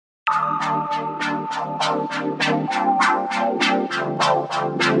Morning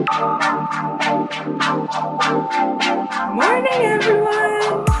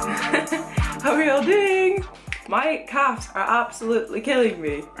everyone! How are y'all doing? My calves are absolutely killing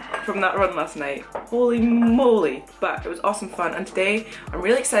me from that run last night. Holy moly. But it was awesome fun, and today I'm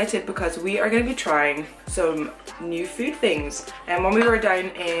really excited because we are going to be trying some new food things. And when we were down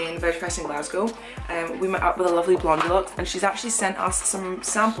in VivaLucci in Glasgow, we met up with a lovely VivaLucci, and she's actually sent us some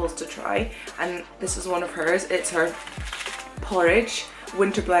samples to try, and this is one of hers. It's her porridge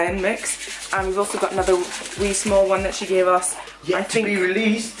winter blend mix, and we've also got another wee small one that she gave us. Yet to be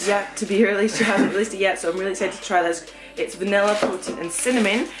released. Yet to be released. She hasn't released it yet, so I'm really excited to try this. It's vanilla, protein and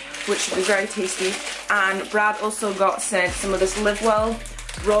cinnamon, which should be very tasty. And Brad also got sent some of this Live Well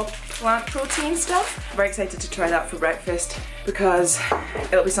raw plant protein stuff. I'm very excited to try that for breakfast because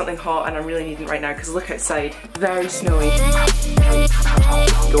it'll be something hot and I'm really needing it right now because look outside, very snowy.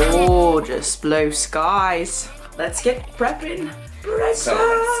 Gorgeous blue skies. Let's get prepping breakfast. So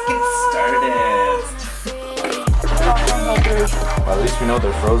let's get started. Well, at least we know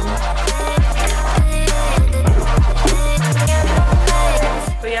they're frozen.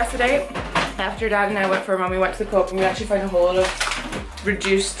 So yesterday, after Dad and I went for a run, we went to the co-op and we actually found a whole lot of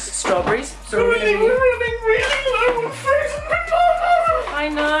reduced strawberries. So we're really low on frozen bananas. I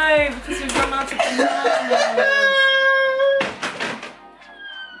know, because we've run out of bananas.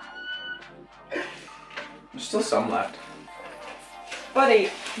 There's still some left. Buddy,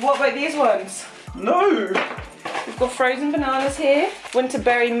 what about these ones? No! We've got frozen bananas here, winter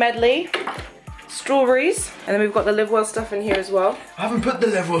berry medley, strawberries, and then we've got the Live Well stuff in here as well. I haven't put the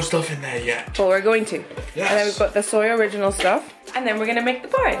Live Well stuff in there yet. Well, we're going to. Yes. And then we've got the soy original stuff, and then we're going to make the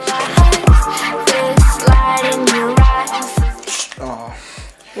porridge. Oh.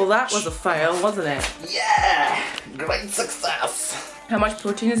 Well, that was a fail, wasn't it? Yeah! Great success! How much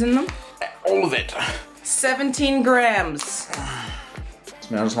protein is in them? All of it. 17 grams.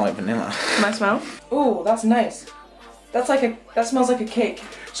 Smells like vanilla. Can I smell? Oh, that's nice. That smells like a cake.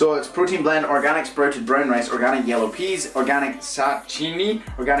 So it's protein blend, organic sprouted brown rice, organic yellow peas, organic sashimi,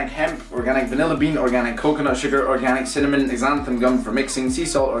 organic hemp, organic vanilla bean, organic coconut sugar, organic cinnamon, xanthan gum for mixing, sea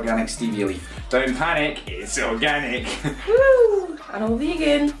salt, organic stevia leaf. Don't panic, it's organic. Woo! And all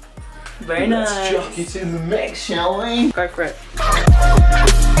vegan. Very nice. Let's chuck it in the mix, shall we? Go for it.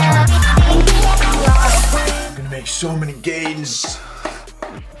 I'm gonna make so many gains.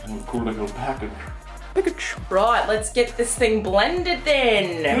 Cool little package. Right, let's get this thing blended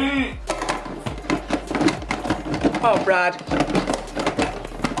then. Oh, Brad.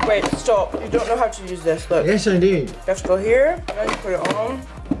 Wait, stop. You don't know how to use this. Look. Yes, I do. You have to go here, and then you put it on.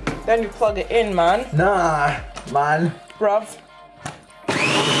 Then you plug it in, man. Nah, man. Bruv.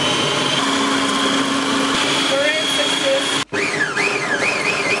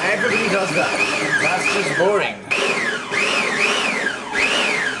 Everybody does that. That's just boring.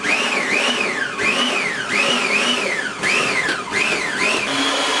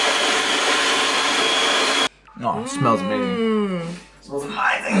 Oh, it smells amazing. It smells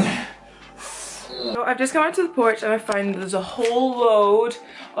amazing. So I've just come out to the porch and I found there's a whole load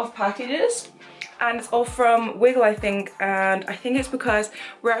of packages. And it's all from Wiggle, I think, and I think it's because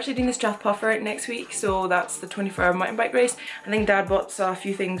we're actually doing the Strath Puffer next week, so that's the 24-hour mountain bike race. I think Dad bought a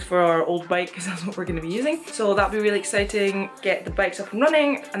few things for our old bike because that's what we're going to be using. So that'll be really exciting, get the bikes up and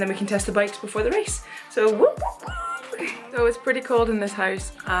running, and then we can test the bikes before the race. So whoop, whoop, whoop. So it's pretty cold in this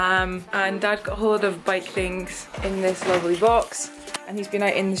house, and Dad got a whole lot of bike things in this lovely box, and he's been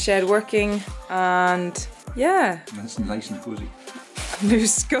out in the shed working, and yeah. That's nice and cozy. New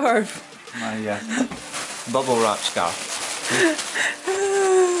scarf. My bubble wrap scarf.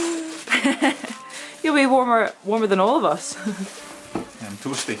 You'll be warmer than all of us. I'm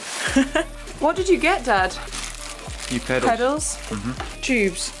toasty. What did you get, Dad? You pedals. Pedals? Mm-hmm.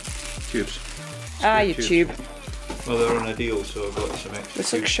 Tubes? Tubes. Ah, you tube. Well, they're on a deal, so I've got some extra.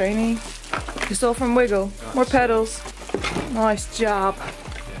 This looks shiny. It's all from Wiggle. More pedals. Nice job.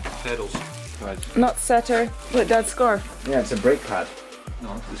 Yeah, pedals. Right. Not setter. Look, Dad's scarf. Yeah, it's a brake pad.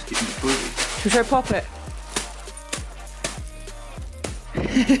 No, just keeping it cozy. Should we try pop it?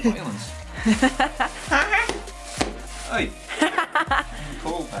 Violence. Hey.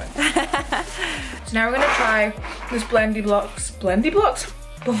 Cold man. So now we're gonna try this Blondie Blocks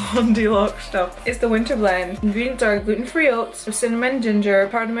stuff. It's the winter blend. Ingredients are gluten-free oats, cinnamon, ginger,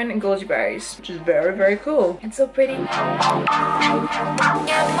 cardamom, and goji berries, which is very, very cool. It's so pretty.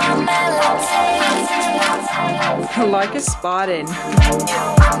 Like a Spartan.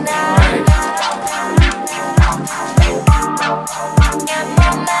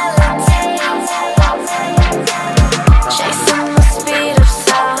 Chasing the speed of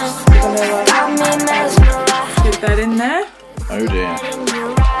sound. Oh dear.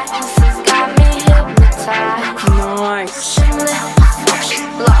 Nice.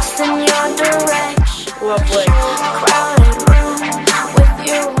 Lovely.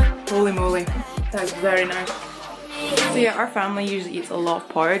 Holy moly. That's very nice. So yeah, our family usually eats a lot of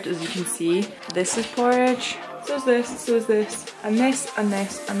porridge, as you can see. This is porridge, so is this, so is this, and this, and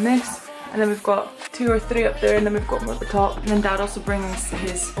this, and this. And then we've got 2 or 3 up there, and then we've got more at the top. And then Dad also brings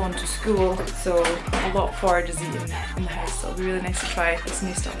his own to school, so a lot of porridge is eaten in the house. So it'll be really nice to try this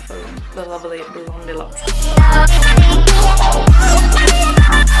new stuff from the lovely VivaLucci.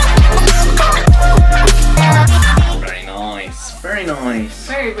 Very nice. Very nice.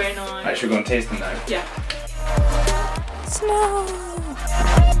 Very, very nice. Right, should we go and taste them now? Yeah. Snow.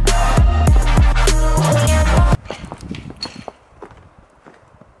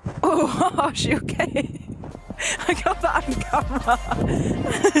 Oh, is she okay? I got that on camera.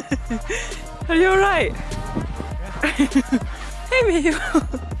 Are you alright? Hey, Mew.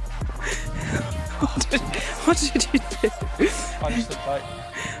 What did you do? I just looked like.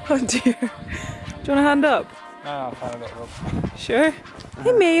 Oh dear. Do you want a hand up? No, I'll find a bit of rub. Sure.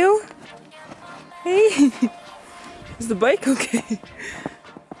 Hey, Mew. Hey. Is the bike okay?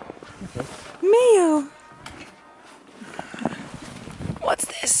 Okay. Mew. What's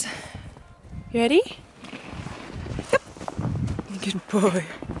this? You ready? Yep. Good boy.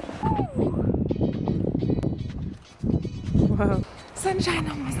 Wow. Sunshine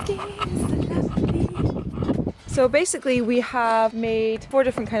on my skin is so lovely. So basically we have made 4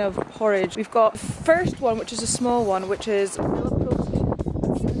 different kind of porridge. We've got the first one, which is a small one, which is vanilla protein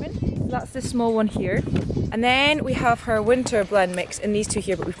and cinnamon. So that's this small one here. And then we have her winter blend mix in these 2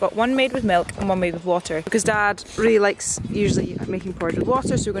 here, but we've got one made with milk and one made with water. Because Dad really likes usually making porridge with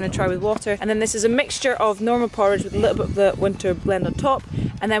water, so we're going to try with water. And then this is a mixture of normal porridge with a little bit of the winter blend on top.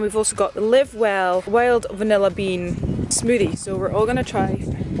 And then we've also got the Live Well wild vanilla bean smoothie. So we're all going to try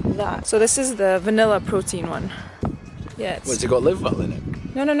that. So this is the vanilla protein one. Yeah, it's... What's it got Live Well in it?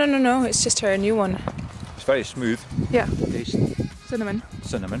 No, it's just her new one. It's very smooth. Yeah. Taste Cinnamon.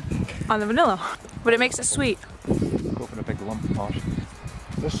 cinnamon. On the vanilla. But it makes it sweet. Go for a big lump of harsh.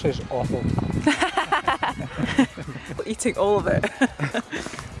 This is awful. Eating all of it.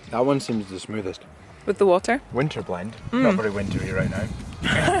 That one seems the smoothest. With the water? Winter blend. Not very wintry right now.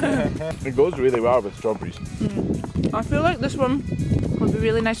 It goes really well with strawberries. I feel like this one would be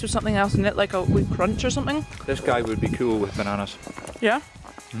really nice with something else in it, like a wee crunch or something. This guy would be cool with bananas. Yeah?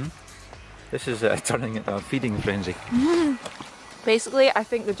 This is turning into a feeding frenzy. Basically, I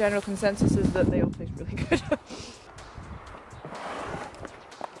think the general consensus is that they all taste really good.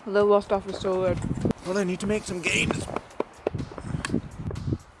 The little stuff is so good. Well, I need to make some gains.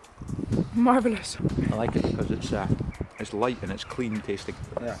 Marvellous. I like it because it's light and it's clean tasting.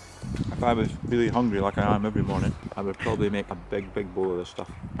 Yeah. If I was really hungry like I am every morning, I would probably make a big bowl of this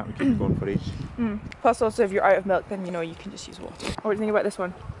stuff. That would keep going for ages. Plus also if you're out of milk, then you know you can just use water. What do you think about this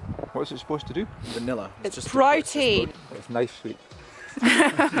one? What's it supposed to do? Vanilla. It's protein! It's nice sweet.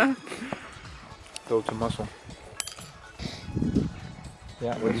 Build some muscle.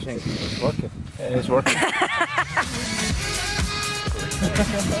 Yeah, what do you think? It's working. It is working.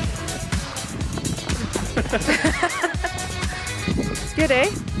 Good, eh?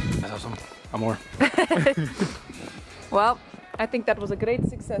 That's awesome. I'm more. Well, I think that was a great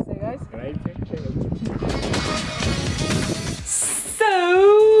success, eh guys? Great. So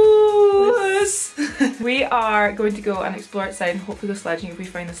we are going to go and explore outside and hopefully go sledging if we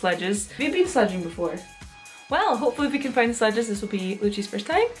find the sledges. Have you been sledging before? Well, hopefully if we can find the sledges, this will be Lucci's first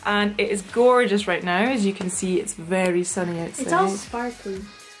time. And it is gorgeous right now. As you can see, it's very sunny outside. It's all sparkly.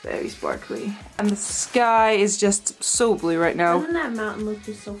 Very sparkly. And the sky is just so blue right now. Doesn't that mountain look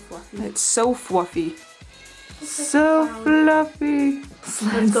just so fluffy? It's so fluffy. So fluffy.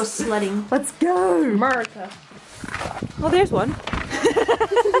 Let's go sledding. Let's go! America. Oh, there's one.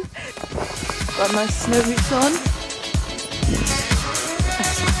 Got my snow boots on.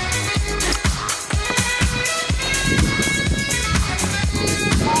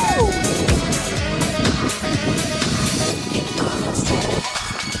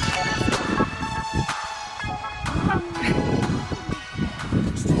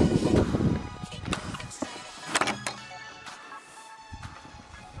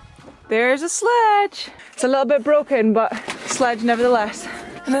 There's a sledge. It's a little bit broken, but sledge nevertheless.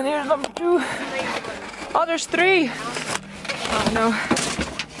 And then here's number 2. Oh, there's 3. Oh no.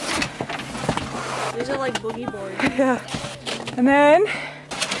 These are like boogie boards. Yeah. And then,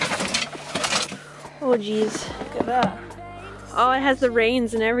 Oh geez. look at that. Oh, it has the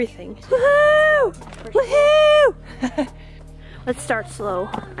reins and everything. Woohoo! Woohoo! Let's start slow.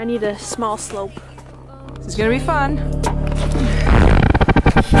 I need a small slope. This is gonna be fun.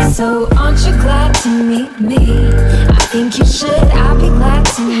 So aren't you glad to meet me? I think you should, I'll be glad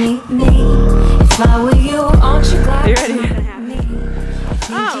to meet me. If I were you, aren't you glad you to ready? meet me? I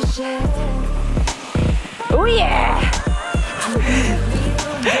think you should. Oh yeah!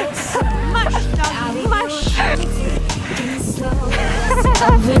 Mush, doggy, mush!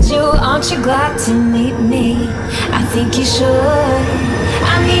 Would you, aren't you glad to meet me? I think you should.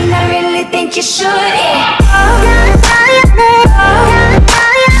 I mean, I really think you should. Yeah.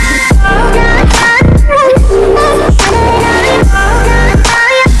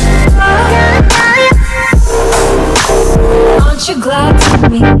 Aren't you glad to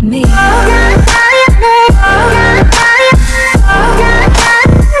meet me?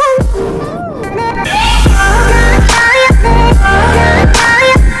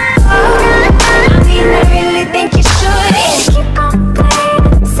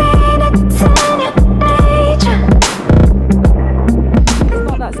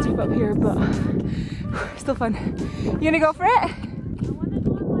 Still fun. You gonna go for it?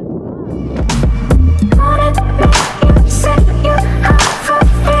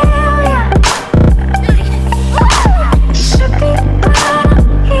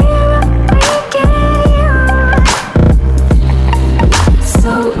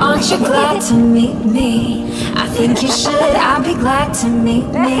 So aren't you glad to meet me? I think you should, I'll be glad to meet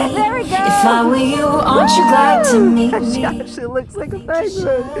me. There we go. If I were you, aren't you glad to meet me? She actually looks like a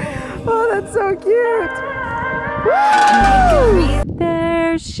penguin. Oh, that's so cute. Woo!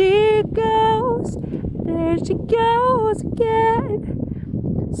 There she goes. There she goes again.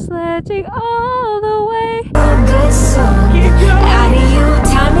 Sledging all the way. Good song. Out of you,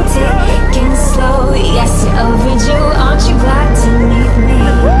 time to taking slow. Yes, you're overdue. Aren't you glad to meet me?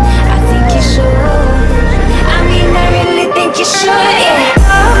 I think you should. I mean, I really think you should. Yeah.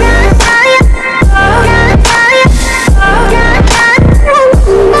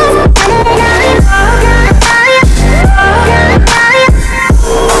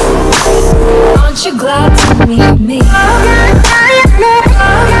 Aren't you glad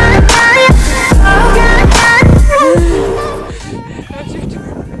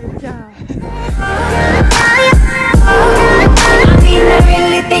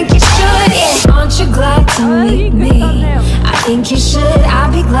to meet me? I think you should,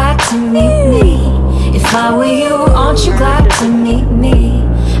 I'll be glad to meet me. If I were you, aren't you glad to meet me?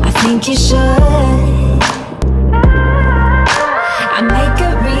 I think you should. I make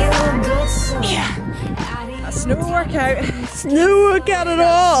a real good song. Yeah. That's no workout. It's no workout at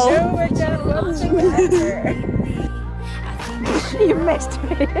all. No workout whatsoever. You missed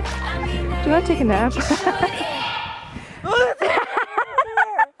me. Do you want to take a nap?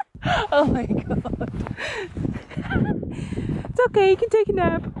 Oh my god. It's okay, you can take a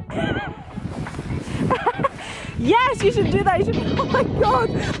nap. Yes, you should do that. You should. Oh my god,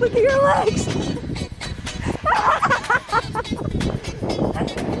 look at your legs.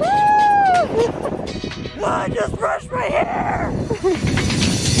 I just brushed my hair. Woo!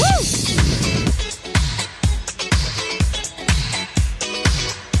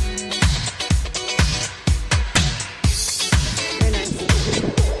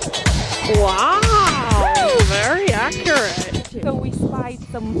 Wow! Very accurate. So we spied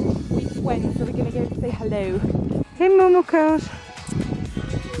some big twins, so we're gonna go say hello. Hey Momokos.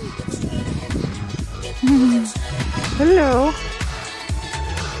 Hello.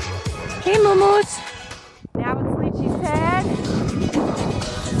 Hey Momos. Now it's Lychee's head.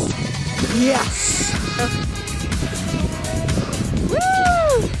 Yes.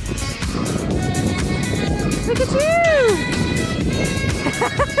 Woo! Look at you.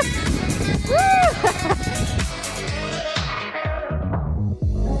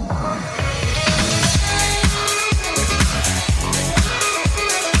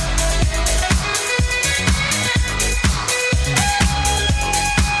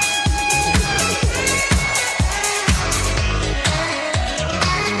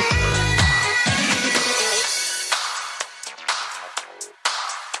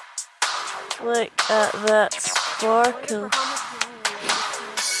 Look at that sparkle.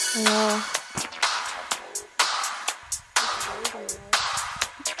 Wow.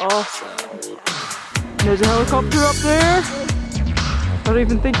 Awesome. There's a helicopter up there. I don't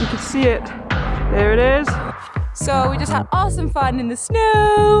even think you can see it. There it is. So we just had awesome fun in the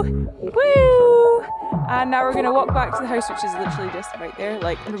snow. Woo! And now we're gonna walk back to the house, which is literally just right there,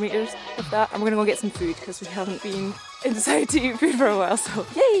 like 100 meters of that. And we're gonna go get some food because we haven't been inside to eat food for a while, so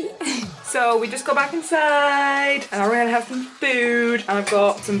yay! So we just got back inside and we're gonna have some food. And I've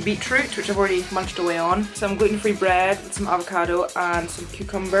got some beetroot, which I've already munched away on, some gluten-free bread, some avocado and some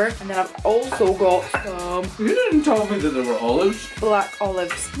cucumber. And then I've also got some... You didn't tell me that there were olives. Black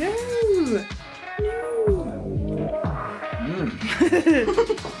olives. No!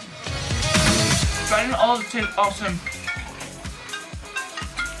 Finding olives taste awesome.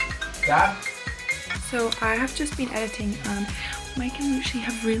 Dad? So I have just been editing and Mike and Lucy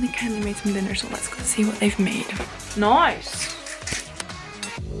have really kindly made some dinner, so let's go see what they've made. Nice!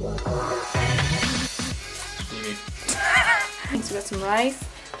 Steamy. So we got some rice,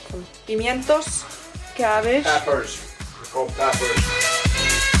 some pimientos, cabbage. Peppers. They're called peppers.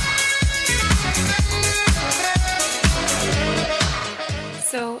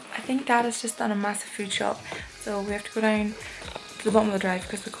 So I think Dad has just done a massive food shop, so we have to go down to the bottom of the drive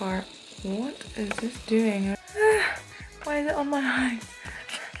because the car... What is this doing? Why is it on my eyes?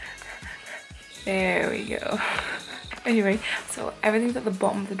 There we go. Anyway, so everything's at the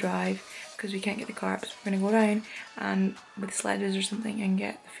bottom of the drive because we can't get the car up, so we're gonna go down and with sledges or something and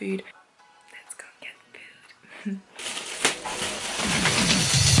get the food. Let's go get the food.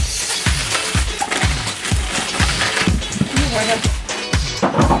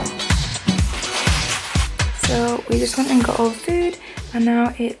 So we just went and got all the food and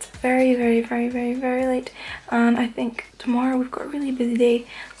now it's very late, and I think tomorrow we've got a really busy day,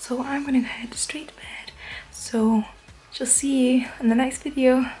 so I'm gonna head straight to bed. So she'll see you in the next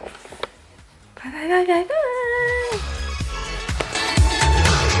video. Bye bye bye bye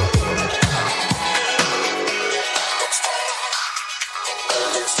bye.